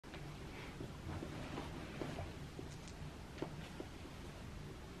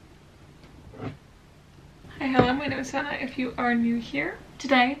hello, my name is Savannah if you are new here.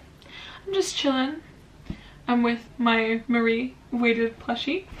 Today, I'm just chilling. I'm with my Marie weighted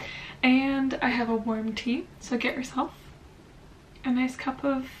plushie and I have a warm tea, so get yourself a nice cup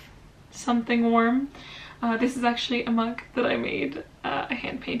of something warm. This is actually a mug that I made. I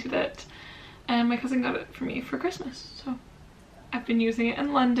hand painted it and my cousin got it for me for Christmas, so I've been using it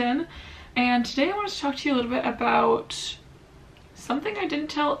in London. And today I want to talk to you a little bit about something I didn't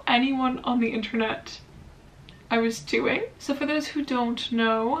tell anyone on the internet I was doing. So for those who don't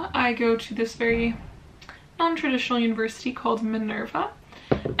know, I go to this very non-traditional university called Minerva,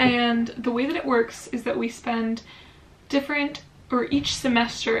 and the way that it works is that we spend each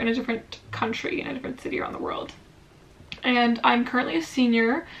semester in a different country, in a different city around the world. And I'm currently a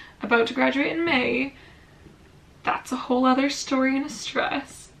senior, about to graduate in May. That's a whole other story and a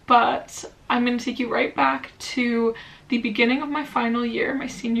stress, but I'm going to take you right back to the beginning of my final year, my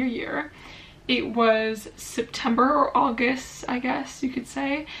senior year. It was September or August, I guess you could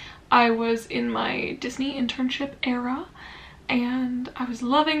say. I was in my Disney internship era and I was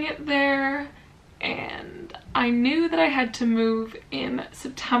loving it there, and I knew that I had to move in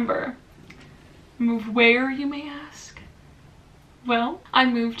September. Move where, you may ask? Well, I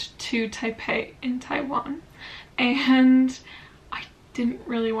moved to Taipei in Taiwan and I didn't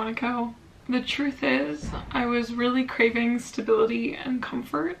really want to go. The truth is, I was really craving stability and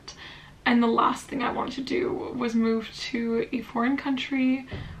comfort, and the last thing I wanted to do was move to a foreign country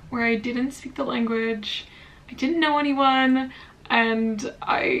where I didn't speak the language, I didn't know anyone, and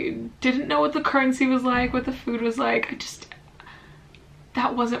I didn't know what the currency was like, what the food was like.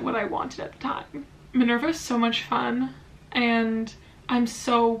 That wasn't what I wanted at the time. Minerva is so much fun, and I'm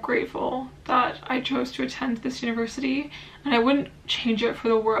so grateful that I chose to attend this university, and I wouldn't change it for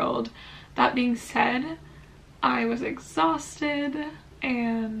the world. That being said, I was exhausted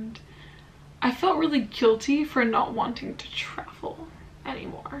and I felt really guilty for not wanting to travel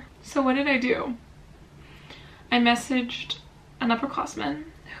anymore. So what did I do? I messaged an upperclassman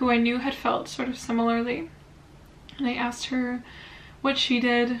who I knew had felt sort of similarly, and I asked her what she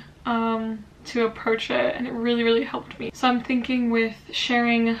did to approach it, and it really helped me. So I'm thinking with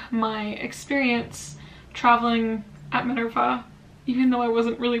sharing my experience traveling at Minerva, even though I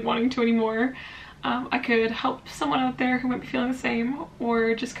wasn't really wanting to anymore, I could help someone out there who might be feeling the same,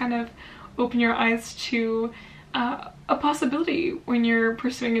 or just kind of open your eyes to a possibility when you're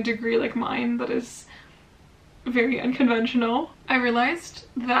pursuing a degree like mine that is very unconventional. I realized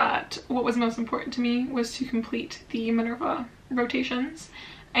that what was most important to me was to complete the Minerva rotations,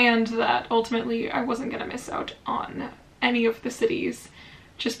 and that ultimately I wasn't gonna miss out on any of the cities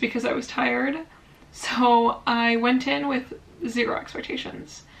just because I was tired. So I went in with zero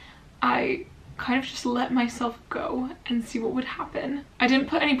expectations. I kind of just let myself go and see what would happen. I didn't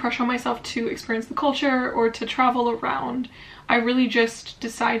put any pressure on myself to experience the culture or to travel around. I really just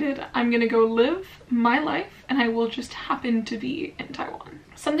decided I'm gonna go live my life and I will just happen to be in Taiwan.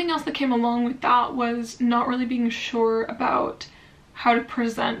 Something else that came along with that was not really being sure about how to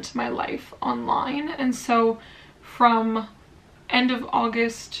present my life online, and so from end of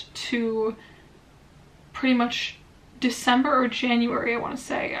August to pretty much December or January, I want to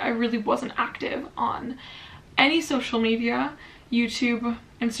say, I really wasn't active on any social media, YouTube,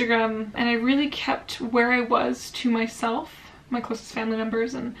 Instagram, and I really kept where I was to myself, my closest family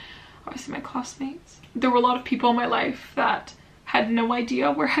members, and obviously my classmates. There were a lot of people in my life that had no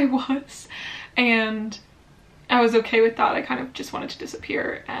idea where I was, and I was okay with that. I kind of just wanted to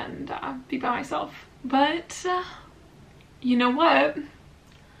disappear and be by myself. But you know what?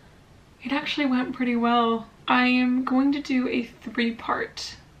 It actually went pretty well. I am going to do a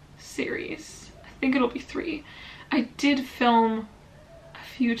 3-part series. I think it'll be 3. I did film a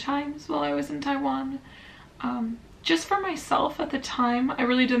few times while I was in Taiwan. Just for myself at the time, I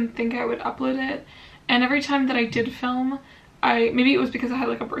really didn't think I would upload it. And every time that I did film, maybe it was because I had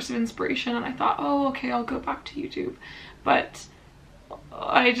like a burst of inspiration and I thought, oh, okay, I'll go back to YouTube. But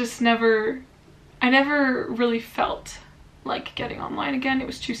I never really felt like getting online again. It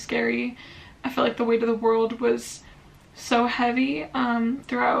was too scary. I felt like the weight of the world was so heavy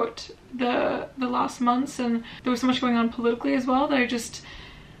throughout the last months, and there was so much going on politically as well that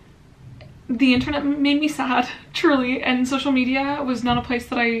the internet made me sad, truly, and social media was not a place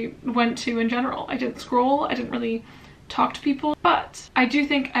that I went to in general. I didn't scroll, I didn't really talk to people, but I do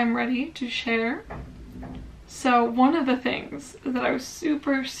think I'm ready to share. So one of the things that I was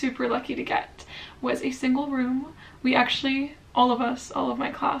super lucky to get was a single room. We actually, all of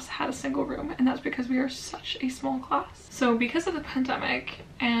my class had a single room, and that's because we are such a small class. So because of the pandemic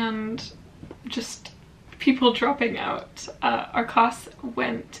and just people dropping out, our class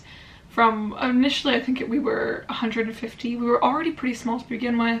went from initially, I think we were 150. We were already pretty small to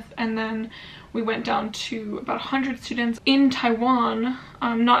begin with, and then we went down to about 100 students. In Taiwan,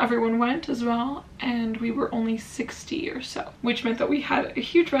 not everyone went as well, and we were only 60 or so, which meant that we had a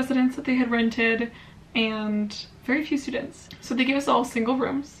huge residence that they had rented and very few students. So they gave us all single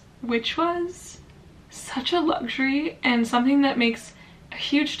rooms, which was such a luxury and something that makes a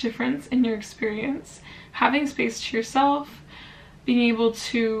huge difference in your experience. Having space to yourself, being able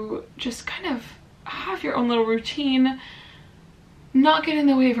to just kind of have your own little routine, not get in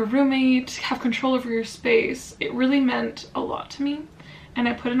the way of a roommate, have control over your space. It really meant a lot to me, and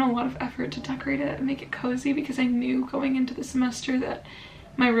I put in a lot of effort to decorate it and make it cozy because I knew going into the semester that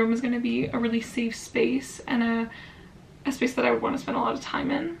my room was going to be a really safe space and a space that I would want to spend a lot of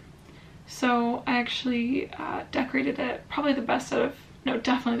time in. So I actually decorated it probably the best out of, no,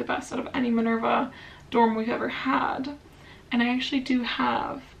 definitely the best out of any Minerva dorm we've ever had. And I actually do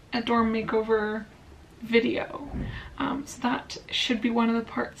have a dorm makeover video. So that should be one of the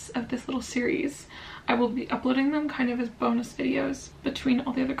parts of this little series. I will be uploading them kind of as bonus videos between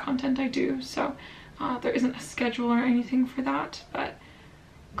all the other content I do. So there isn't a schedule or anything for that, but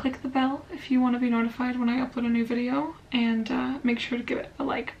click the bell if you want to be notified when I upload a new video, and make sure to give it a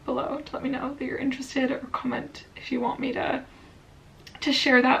like below to let me know that you're interested, or comment if you want me to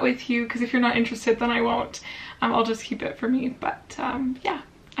share that with you, because if you're not interested then I won't. I'll just keep it for me. But yeah,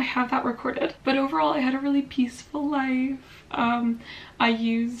 I have that recorded. But overall I had a really peaceful life. I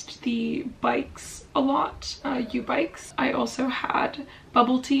used the bikes a lot, U-bikes. I also had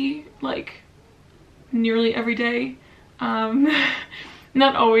bubble tea like nearly every day.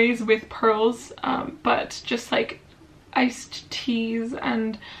 Not always with pearls, but just like iced teas,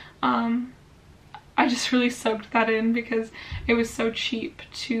 and I just really soaked that in because it was so cheap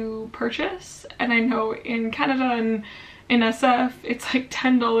to purchase. And I know in Canada and in SF it's like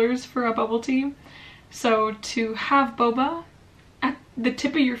 $10 for a bubble tea. So to have boba at the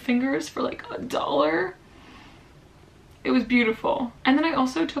tip of your fingers for like $1, it was beautiful. And then I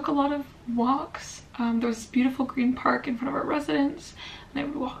also took a lot of walks. There was this beautiful green park in front of our residence, and I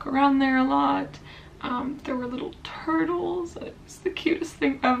would walk around there a lot. There were little turtles. It was the cutest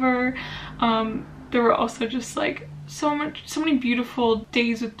thing ever. There were also just like so many beautiful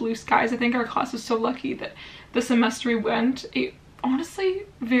days with blue skies. I think our class was so lucky that the semester we went, it honestly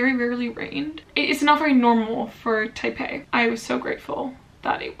very rarely rained. It's not very normal for Taipei. I was so grateful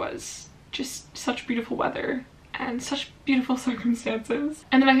that it was just such beautiful weather and such beautiful circumstances.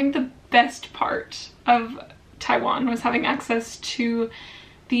 And then I think the best part of Taiwan was having access to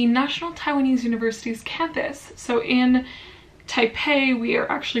the National Taiwanese University's campus. So in Taipei, we are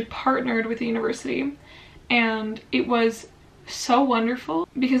actually partnered with the university, and it was so wonderful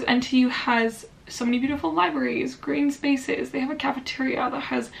because NTU has so many beautiful libraries, green spaces. They have a cafeteria that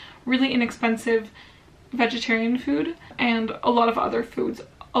has really inexpensive vegetarian food and a lot of other foods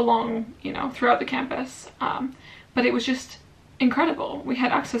along, you know, throughout the campus. But it was just incredible. We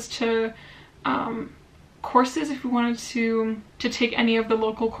had access to courses if we wanted to take any of the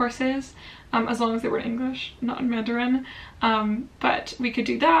local courses, as long as they were in English, not in Mandarin. But we could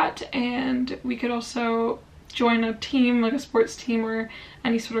do that, and we could also join a team, like a sports team or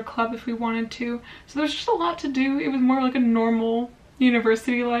any sort of club if we wanted to. So there's just a lot to do. It was more like a normal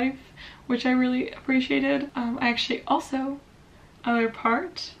university life, which I really appreciated. I actually also, other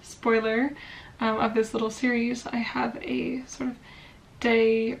part, spoiler, of this little series, I have a sort of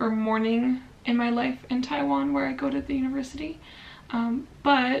day or morning in my life in Taiwan where I go to the university.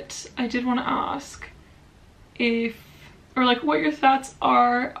 But I did want to ask if, or like what your thoughts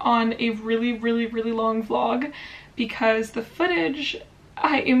are on a really long vlog, because the footage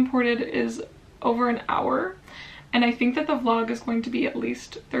I imported is over an hour, and I think that the vlog is going to be at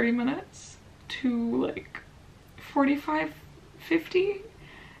least 30 minutes to like 45, 50.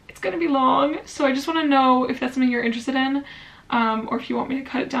 It's gonna be long, so I just want to know if that's something you're interested in, or if you want me to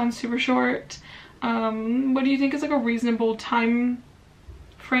cut it down super short. What do you think is like a reasonable time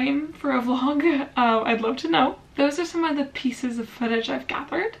frame for a vlog? I'd love to know. Those are some of the pieces of footage I've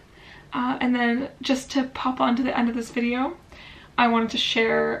gathered. And then just to pop on to the end of this video, I wanted to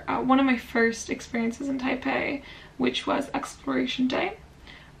share one of my first experiences in Taipei, which was Exploration Day.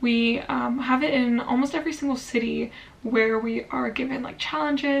 We have it in almost every single city where we are given like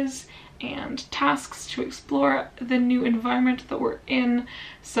challenges and tasks to explore the new environment that we're in.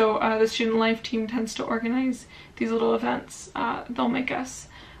 So the student life team tends to organize these little events. They'll make us,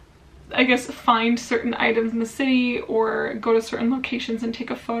 I guess, find certain items in the city or go to certain locations and take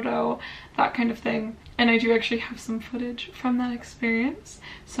a photo, that kind of thing. And I do actually have some footage from that experience,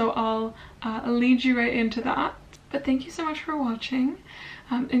 so I'll lead you right into that. But thank you so much for watching.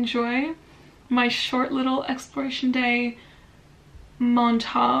 Enjoy my short little exploration day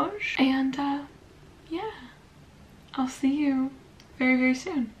montage. And yeah, I'll see you very, very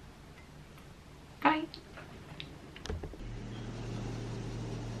soon. Bye.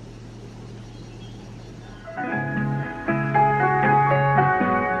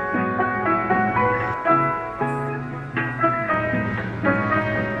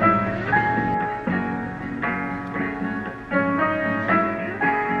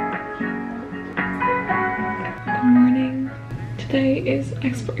 Today is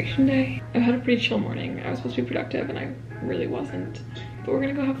exploration day. I've had a pretty chill morning. I was supposed to be productive and I really wasn't. But we're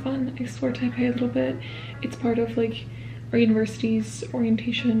gonna go have fun, explore Taipei a little bit. It's part of like our university's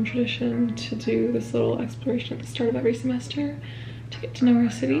orientation tradition to do this little exploration at the start of every semester to get to know our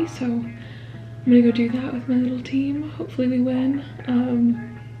city. So I'm gonna go do that with my little team. Hopefully we win.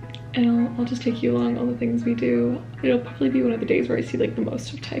 And I'll just take you along all the things we do. It'll probably be one of the days where I see like the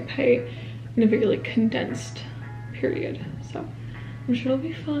most of Taipei in a very like condensed period. So I'm sure it'll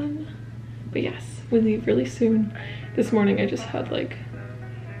be fun. But yes, we leave really soon. This morning I just had like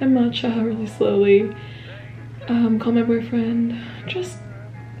a matcha really slowly, called my boyfriend, just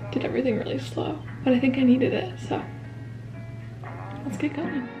did everything really slow. But I think I needed it, so let's get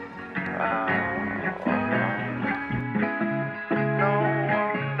going.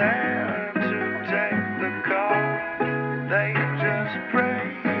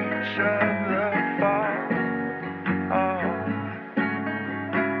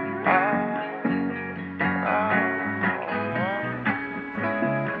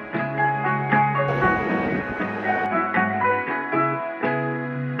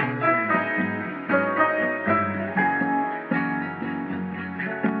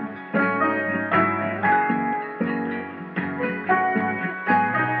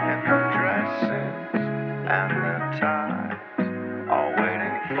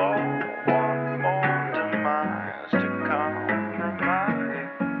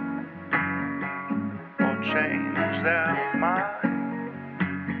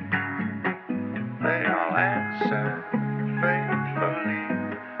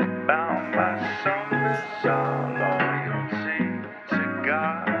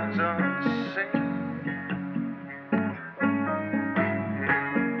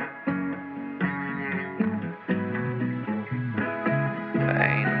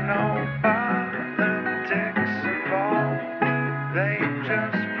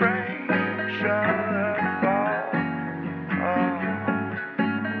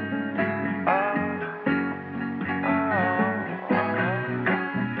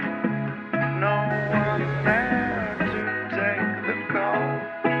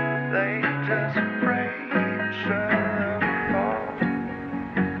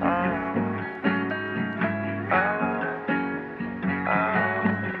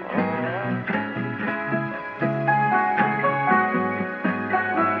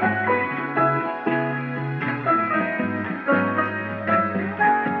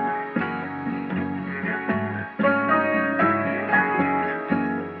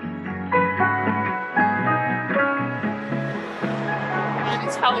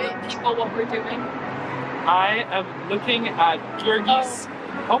 Tell people what we're doing. I am looking at Georgie's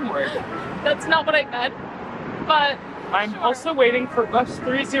homework. That's not what I meant, but I'm also waiting for bus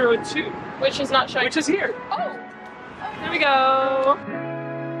 302. Which is not showing. Which is here. Oh, here we go.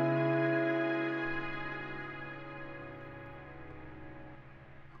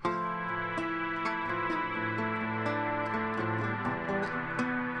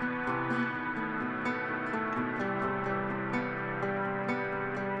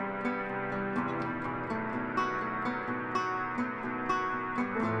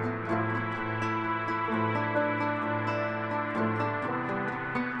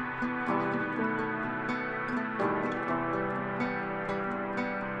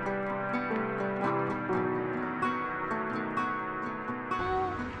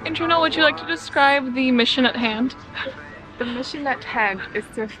 Internet, would you like to describe the mission at hand? The mission at hand is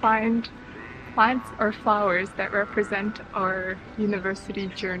to find plants or flowers that represent our university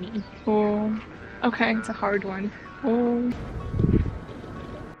journey. Oh, okay. It's a hard one. Oh.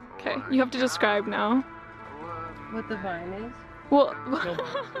 Okay, you have to describe now. What the vine is? Well,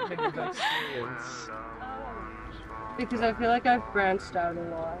 because I feel like I've branched out a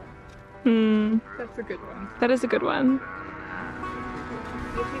lot. That's a good one. That is a good one.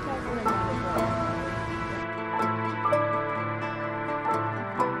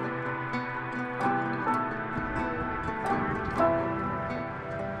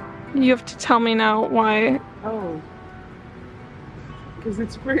 You have to tell me now why. Oh. Because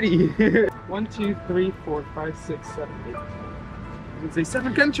it's pretty. 1, 2, 3, 4, 5, 6, 7, 8. I would say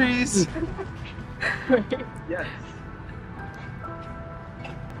 7 countries. Yes.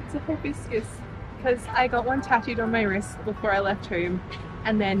 It's a hibiscus because I got one tattooed on my wrist before I left home,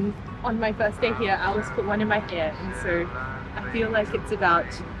 and then on my first day here I was put one in my hair, and so I feel like it's about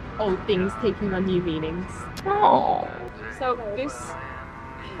old things taking on new meanings. Oh. So this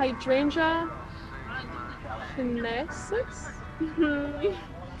hydrangea chinesis,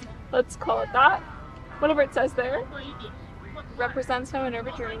 let's call it that, whatever it says there, represents my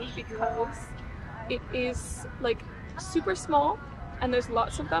Minerva journey because it is like super small and there's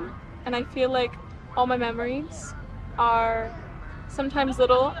lots of them, and I feel like all my memories are sometimes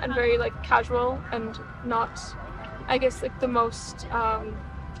little and very like casual and not, I guess, like the most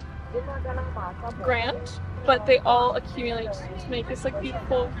grand, but they all accumulate to make this like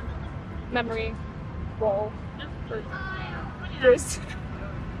beautiful memory wall for years.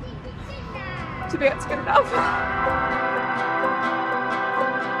 Do you think that's good enough?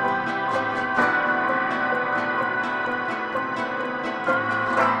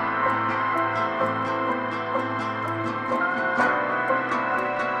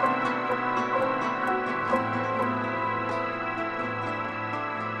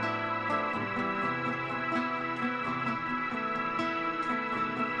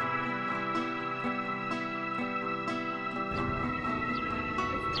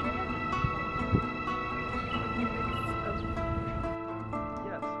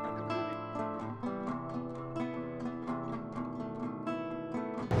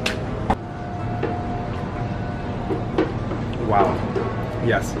 Wow.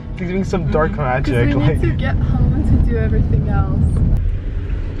 Yes. He's doing some dark magic. We need to get home to do everything else.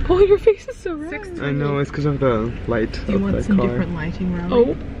 Oh, your face is so red. I know, it's because of the light of the car. Do you want some different lighting around?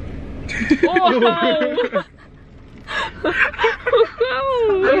 Oh. Oh.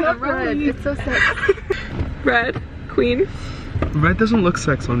 I love red. It's so sexy. Red, queen. Red doesn't look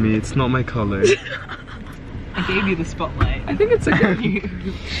sex on me. It's not my color. I gave you the spotlight. I think it's a good.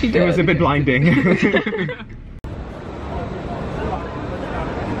 She did. It was a bit blinding.